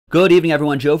Good evening,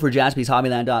 everyone. Joe for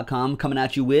JaspysHobbyland.com coming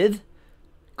at you with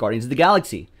Guardians of the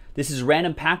Galaxy. This is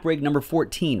random pack break number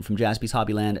 14 from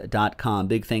JaspysHobbyland.com.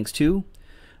 Big thanks to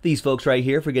these folks right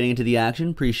here for getting into the action.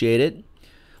 Appreciate it.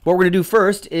 What we're going to do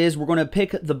first is we're going to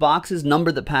pick the boxes,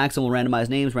 number the packs, and we'll randomize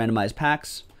names, randomize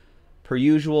packs, per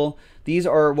usual. These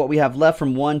are what we have left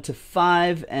from 1 to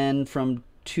 5 and from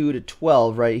 2 to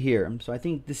 12 right here. So I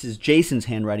think this is Jason's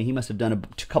handwriting. He must have done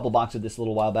a couple boxes of this a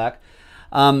little while back.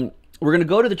 We're going to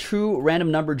go to the true random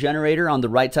number generator on the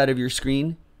right side of your screen,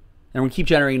 and we're going to keep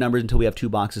generating numbers until we have 2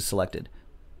 boxes selected.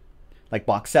 Like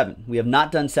box 7. We have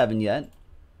not done 7 yet.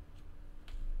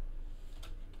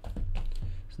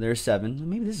 So there's 7.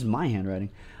 Maybe this is my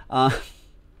handwriting.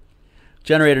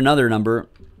 Generate another number.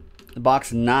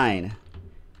 Box 9.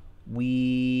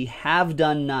 We have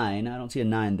done 9. I don't see a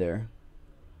 9 there.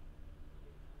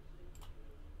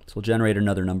 So we'll generate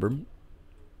another number.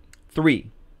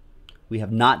 3. We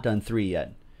have not done 3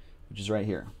 yet, which is right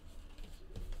here.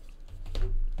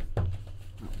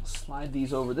 We'll slide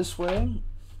these over this way.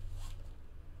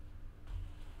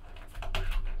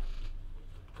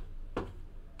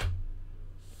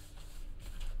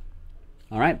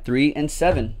 All right, 3 and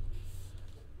 7.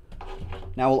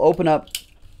 Now we'll open up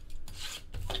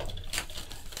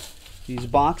these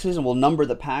boxes and we'll number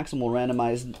the packs and we'll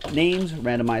randomize names,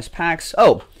 randomize packs.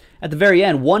 Oh, at the very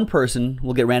end, one person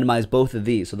will get randomized both of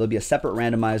these. So there'll be a separate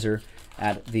randomizer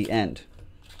at the end.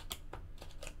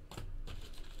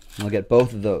 And we'll get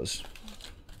both of those.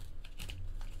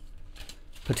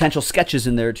 Potential sketches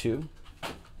in there too.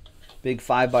 Big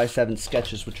 5x7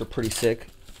 sketches, which are pretty sick.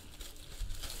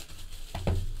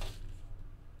 So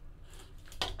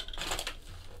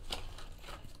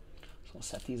we'll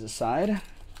set these aside.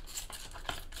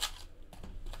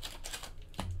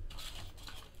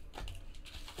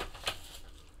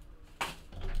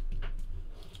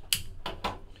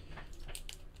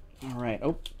 All right.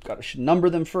 Oh, should number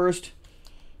them first.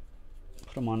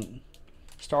 Put them on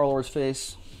Star-Lord's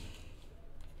face.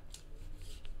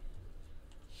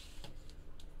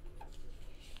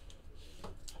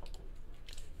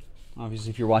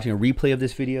 Obviously, if you're watching a replay of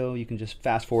this video, you can just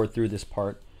fast forward through this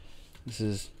part. This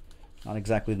is not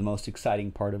exactly the most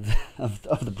exciting part of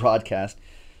the broadcast.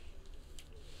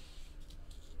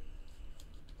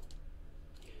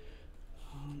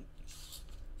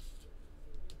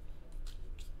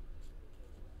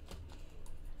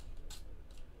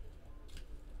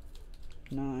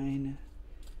 Nine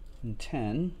and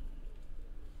 10,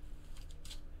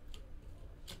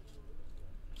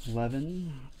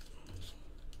 11,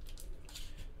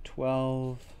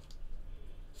 12,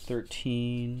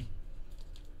 13,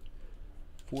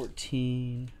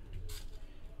 14,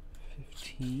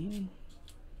 15,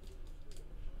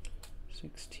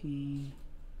 16,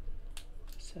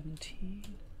 17,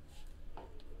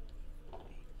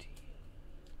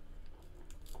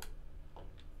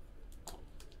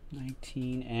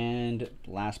 19, and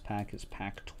last pack is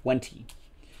pack 20.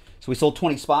 So we sold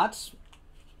 20 spots,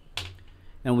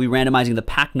 and we'll be randomizing the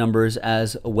pack numbers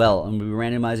as well. And we'll be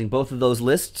randomizing both of those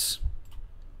lists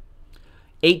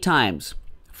 8 times.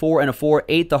 4 and a 4,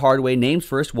 8 the hard way. Names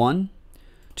first. 1,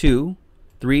 2,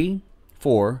 3,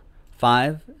 4,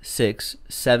 5, 6,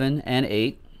 7, and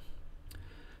 8.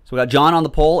 So we got John on the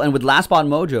pole, and with Last Spot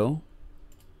Mojo,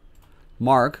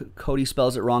 Mark, Cody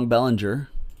spells it wrong, Bellinger,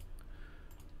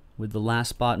 with the Last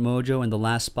Spot Mojo and the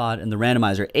last spot in the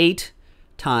randomizer. 8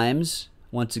 times,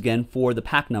 once again, for the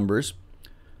pack numbers.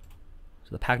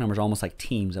 So the pack numbers are almost like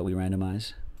teams that we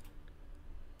randomize.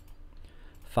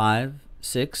 5,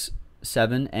 6,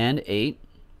 7, and 8.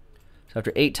 So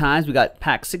after 8 times, we got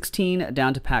pack 16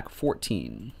 down to pack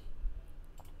 14.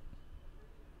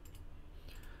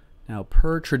 Now,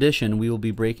 per tradition, we will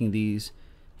be breaking these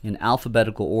in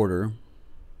alphabetical order.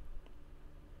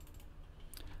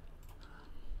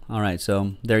 All right,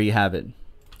 so there you have it.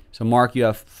 So Mark, you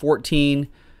have 14.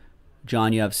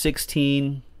 John, you have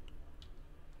 16.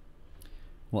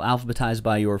 We'll alphabetize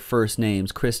by your first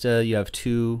names. Krista, you have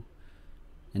 2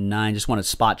 and 9. Just want to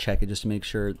spot check it just to make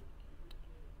sure.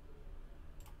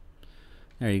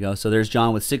 There you go. So there's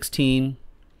John with 16.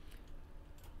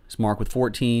 There's Mark with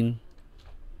 14.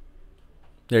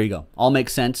 There you go. All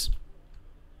makes sense.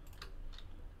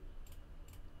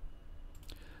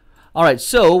 All right,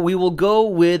 so we will go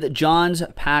with John's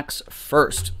packs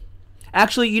first.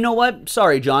 Actually, you know what?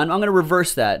 Sorry, John. I'm going to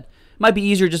reverse that. It might be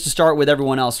easier just to start with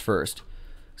everyone else first,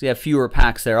 because you have fewer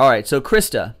packs there. All right, so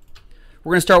Krista,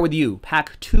 we're going to start with you.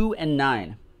 Pack 2 and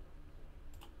 9.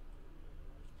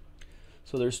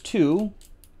 So there's 2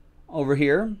 over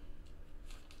here.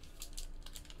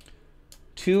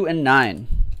 2 and 9.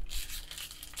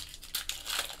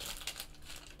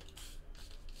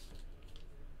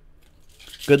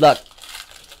 Good luck.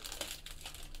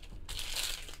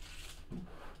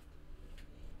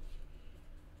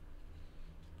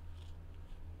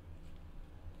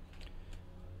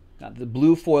 Got the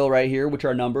blue foil right here, which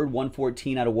are numbered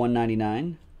 114 out of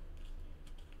 199.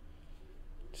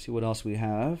 Let's see what else we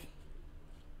have.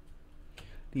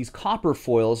 These copper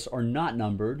foils are not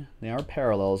numbered. They are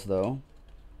parallels, though.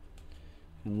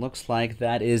 And looks like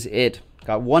that is it.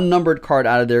 Got one numbered card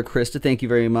out of there, Krista. Thank you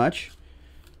very much.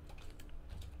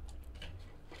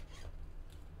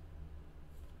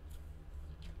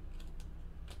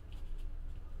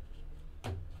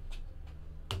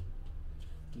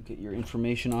 Get your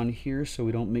information on here so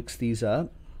we don't mix these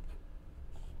up.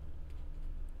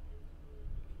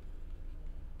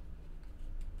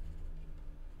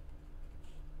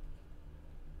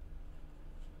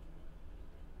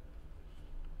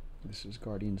 This is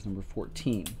Guardians number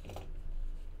 14.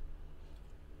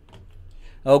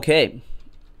 Okay.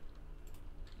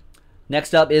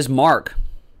 Next up is Mark.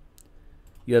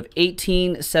 You have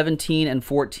 18, 17, and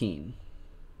 14.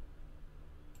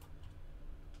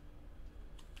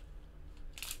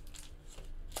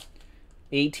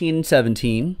 18,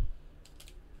 17,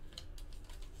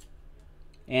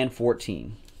 and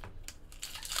 14.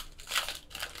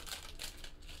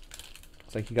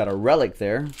 Looks like you got a relic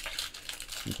there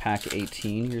in pack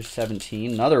 18. Here's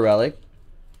 17, another relic.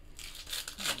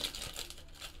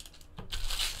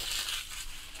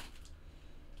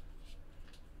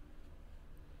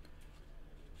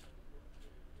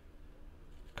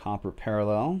 Copper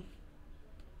parallel.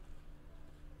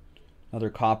 Another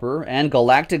copper. And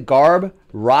Galactic Garb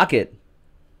Rocket.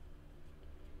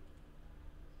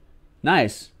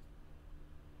 Nice.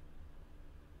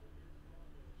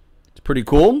 It's pretty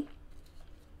cool.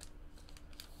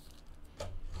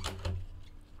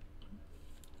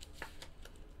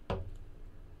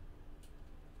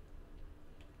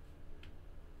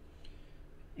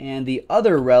 And the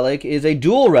other relic is a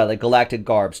dual relic, Galactic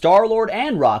Garb. Star-Lord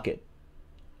and Rocket.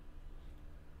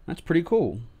 That's pretty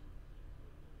cool.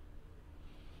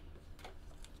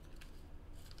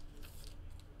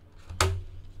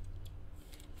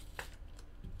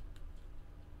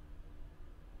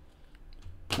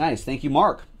 Nice. Thank you,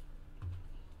 Mark.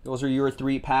 Those are your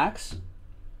 3 packs.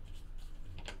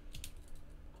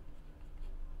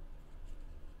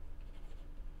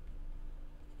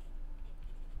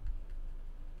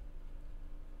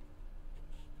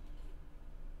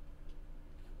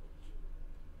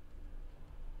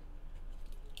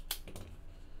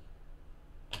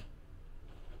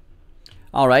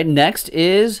 All right, next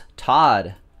is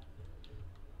Todd.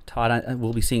 Todd,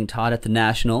 we'll be seeing Todd at the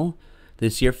National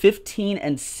this year. 15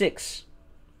 and 6.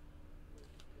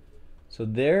 So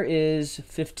there is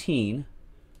 15,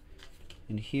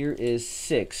 and here is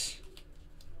 6.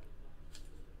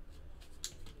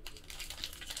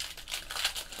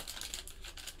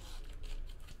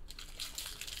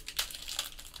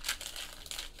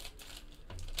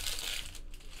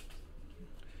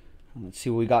 Let's see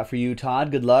what we got for you, Todd.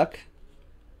 Good luck.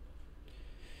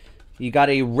 You got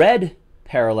a red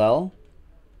parallel.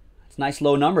 It's nice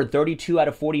low number, 32 out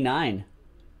of 49.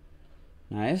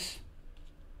 Nice.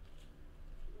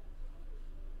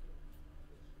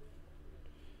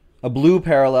 A blue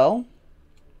parallel.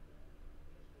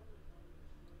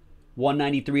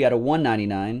 193 out of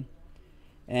 199.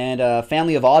 And a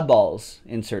family of oddballs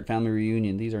insert, family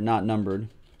reunion. These are not numbered.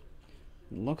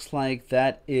 It looks like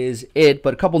that is it,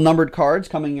 but a couple numbered cards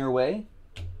coming your way.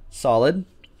 Solid.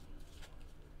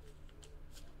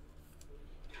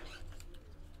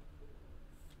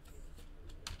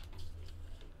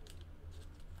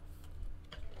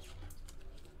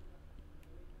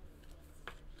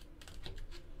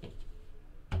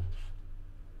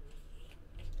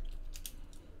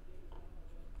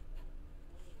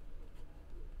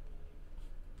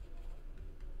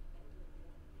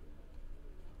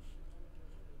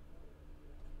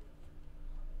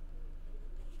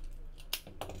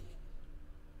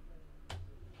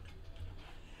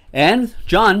 And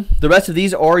John, the rest of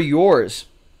these are yours,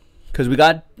 because we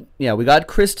got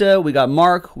Krista, we got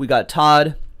Mark, we got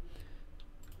Todd,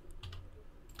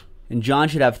 and John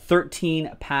should have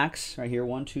 13 packs right here.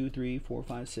 1, 2, 3, 4,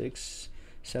 5, 6,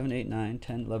 7, 8, 9,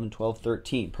 10, 11, 12,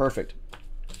 13. Perfect.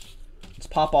 Let's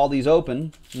pop all these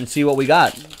open and see what we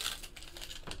got.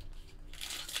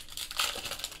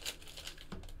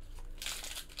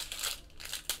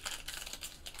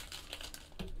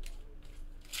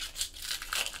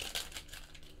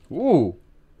 Ooh,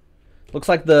 looks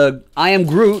like the I Am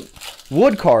Groot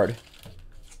wood card.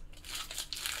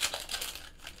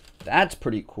 That's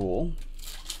pretty cool.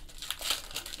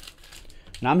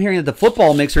 And I'm hearing that the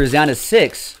football mixer is down to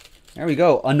 6. There we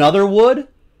go. Another wood.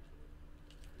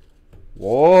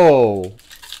 Whoa.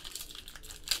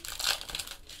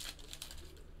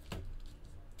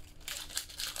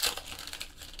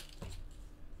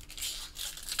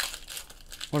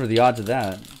 What are the odds of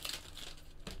that?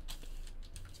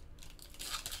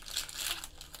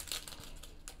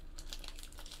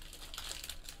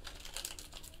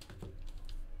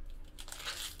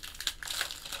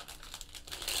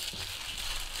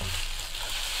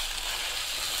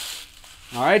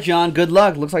 All right, John, good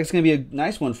luck. Looks like it's going to be a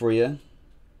nice one for you.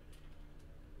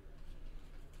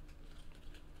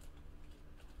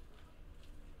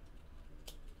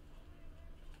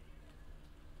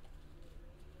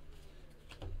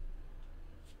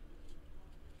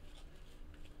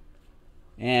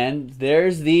 And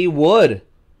there's the wood.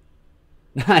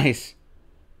 Nice.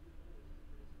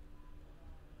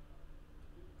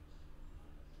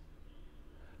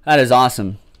 That is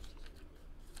awesome.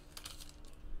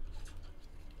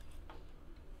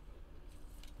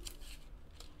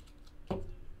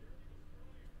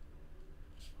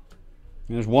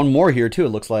 There's one more here too, it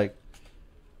looks like.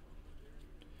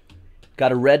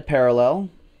 Got a red parallel.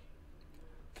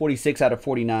 46 out of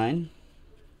 49.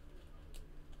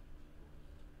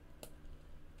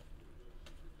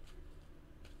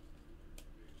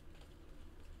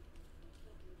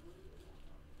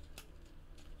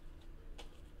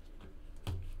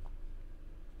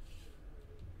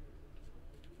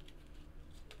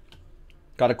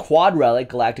 Got a quad relic,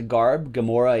 Galactic Garb,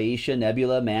 Gamora, Aisha,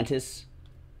 Nebula, Mantis.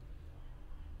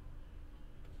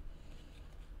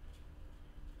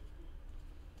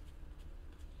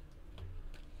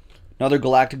 Another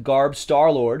Galactic Garb,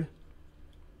 Star-Lord.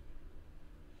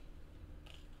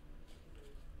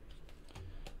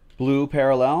 Blue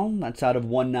parallel, that's out of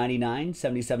 199,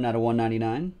 77 out of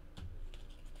 199.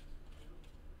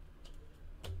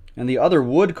 And the other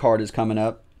wood card is coming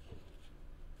up.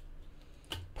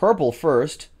 Purple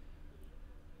first.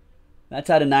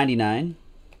 That's out of 99.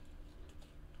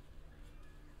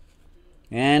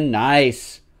 And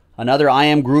nice. Another I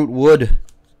Am Groot wood.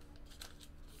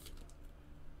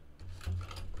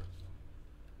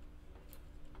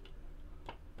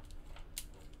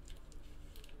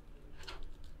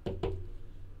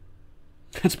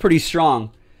 That's pretty strong.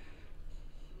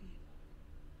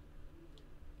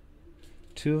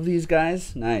 Two of these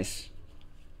guys. Nice.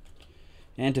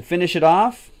 And to finish it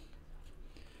off,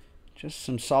 just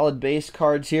some solid base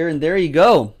cards here. And there you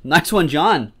go. Nice one,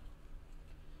 John.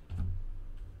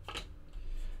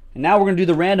 And now we're going to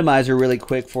do the randomizer really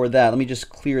quick for that. Let me just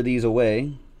clear these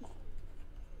away.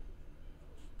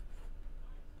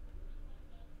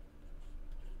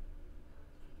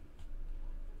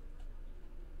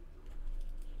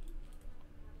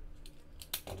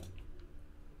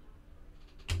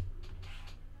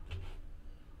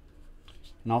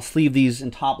 And I'll sleeve these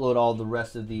and top load all the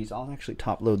rest of these. I'll actually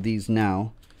top load these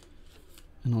now.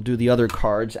 And I'll do the other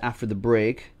cards after the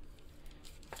break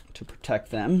to protect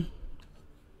them.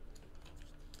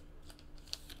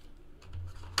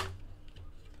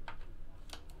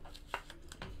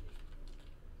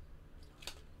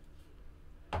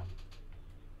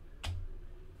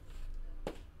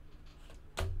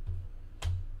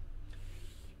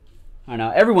 All right,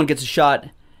 now everyone gets a shot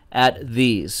at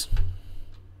these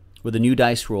with a new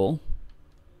dice roll.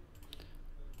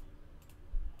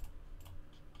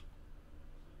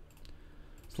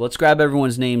 So let's grab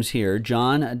everyone's names here.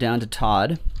 John down to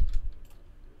Todd.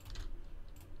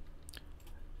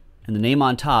 And the name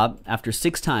on top after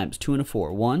 6 times, 2 and a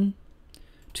 4. 1,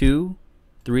 2,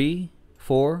 3,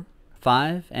 4,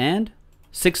 5, and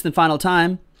 6th and final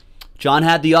time. John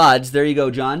had the odds. There you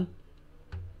go, John.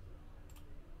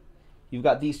 You've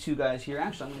got these two guys here.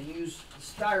 Actually, I'm going to use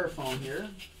styrofoam here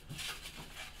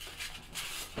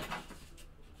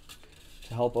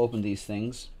to help open these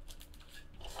things.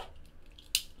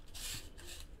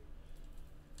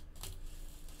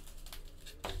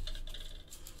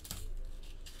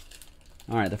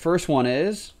 All right, the first one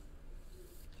is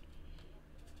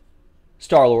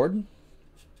Star-Lord.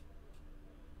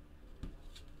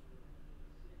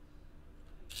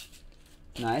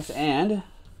 Nice. And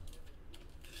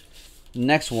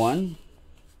next one.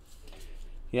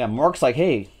 Yeah, Mark's like,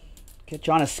 hey, get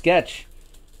John a sketch.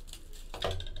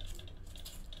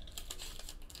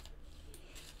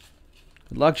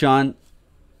 Good luck, John.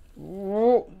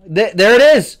 There it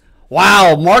is.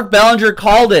 Wow, Mark Bellinger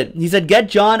called it. He said, get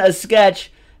John a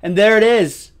sketch, and there it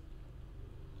is.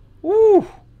 Woo.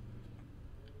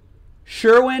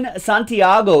 Sherwin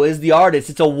Santiago is the artist.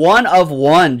 It's a 1 of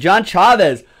 1. John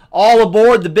Chavez, all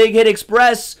aboard the Big Hit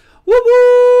Express. Whoop,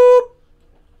 whoop.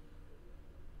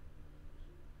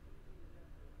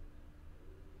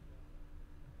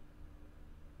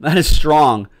 That is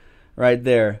strong. right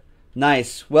there.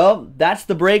 Nice. Well, that's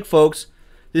the break, folks.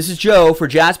 This is Joe for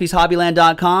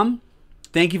JaspysHobbyland.com.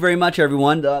 Thank you very much,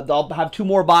 everyone. I'll have 2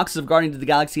 more boxes of Guardians of the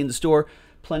Galaxy in the store.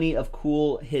 Plenty of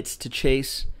cool hits to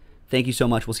chase. Thank you so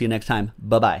much. We'll see you next time.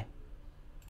 Bye-bye.